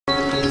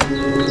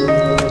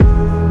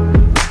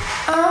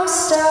I'm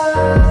stuck.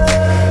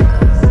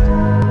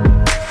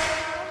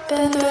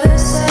 Been through the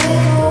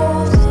same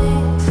old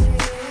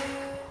thing.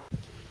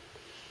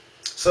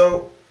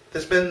 So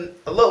there's been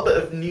a little bit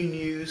of new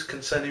news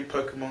concerning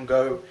Pokemon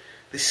Go.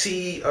 The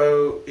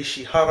CEO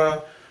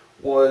Ishihara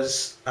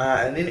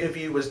an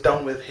interview was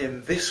done with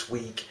him this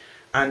week,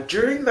 and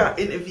during that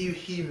interview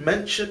he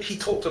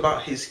talked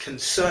about his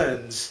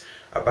concerns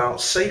about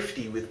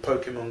safety with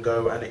Pokemon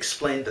Go and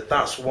explained that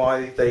that's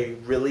why they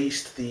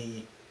released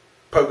the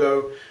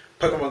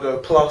Pokemon Go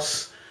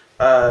Plus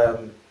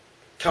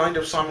kind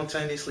of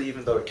simultaneously,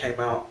 even though it came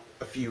out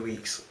a few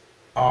weeks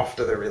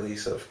after the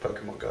release of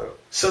Pokemon Go.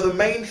 So the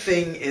main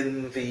thing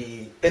in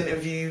the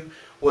interview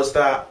was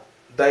that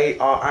they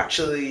are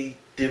actually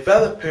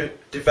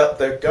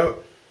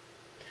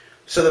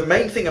So the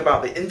main thing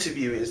about the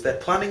interview is they're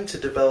planning to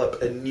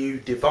develop a new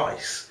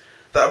device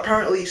that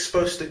apparently is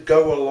supposed to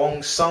go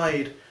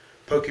alongside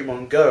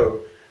Pokemon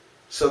Go.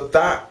 So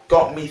that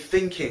got me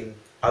thinking,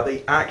 are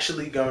they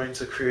actually going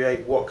to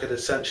create what could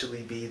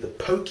essentially be the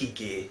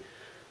PokeGear?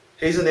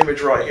 Here's an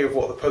image right here of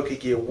what the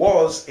PokeGear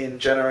was in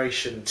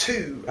Generation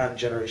 2 and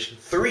Generation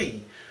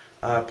 3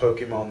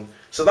 Pokemon.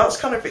 So that's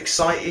kind of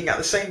exciting. At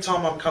the same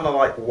time, I'm kind of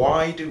like,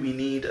 why do we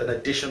need an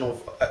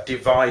additional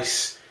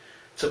device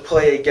to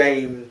play a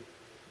game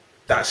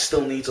that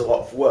still needs a lot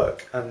of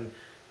work and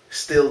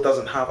still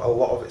doesn't have a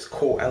lot of its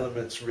core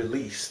elements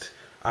released?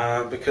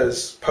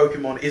 Because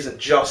Pokemon isn't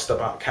just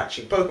about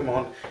catching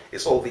Pokemon,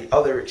 it's all the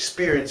other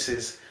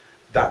experiences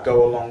that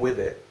go along with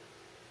it.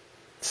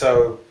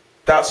 So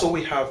that's all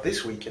we have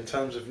this week in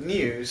terms of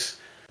news.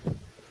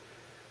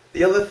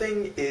 The other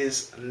thing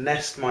is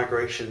nest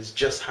migrations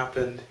just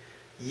happened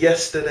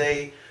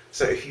yesterday,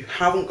 so if you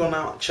haven't gone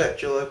out and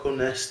checked your local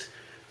nest,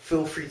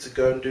 feel free to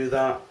go and do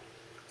that.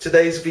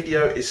 Today's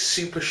video is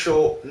super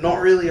short,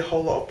 not really a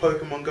whole lot of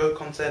Pokemon Go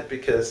content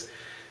because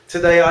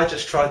today I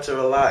just tried to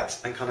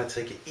relax and kind of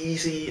take it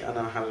easy, and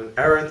I had an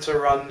errand to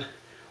run.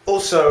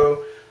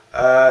 Also,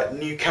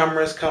 new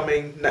cameras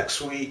coming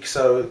next week,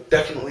 so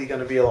definitely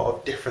going to be a lot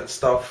of different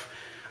stuff.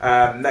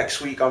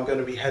 Next week I'm going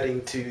to be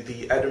heading to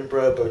the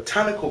Edinburgh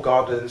Botanical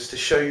Gardens to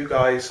show you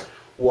guys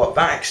what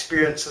that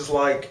experience is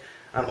like,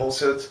 and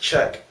also to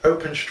check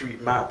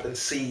OpenStreetMap and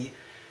see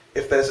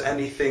if there's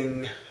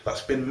anything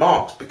that's been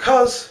marked,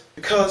 because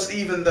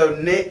even though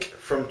Nick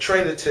from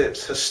Trainer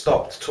Tips has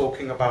stopped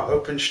talking about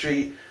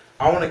OpenStreet,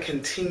 I want to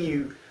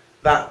continue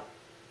that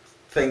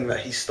thing that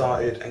he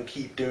started and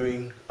keep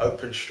doing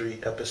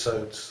OpenStreet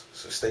episodes,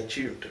 so stay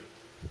tuned.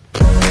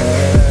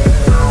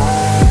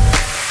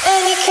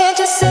 And you can't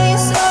just say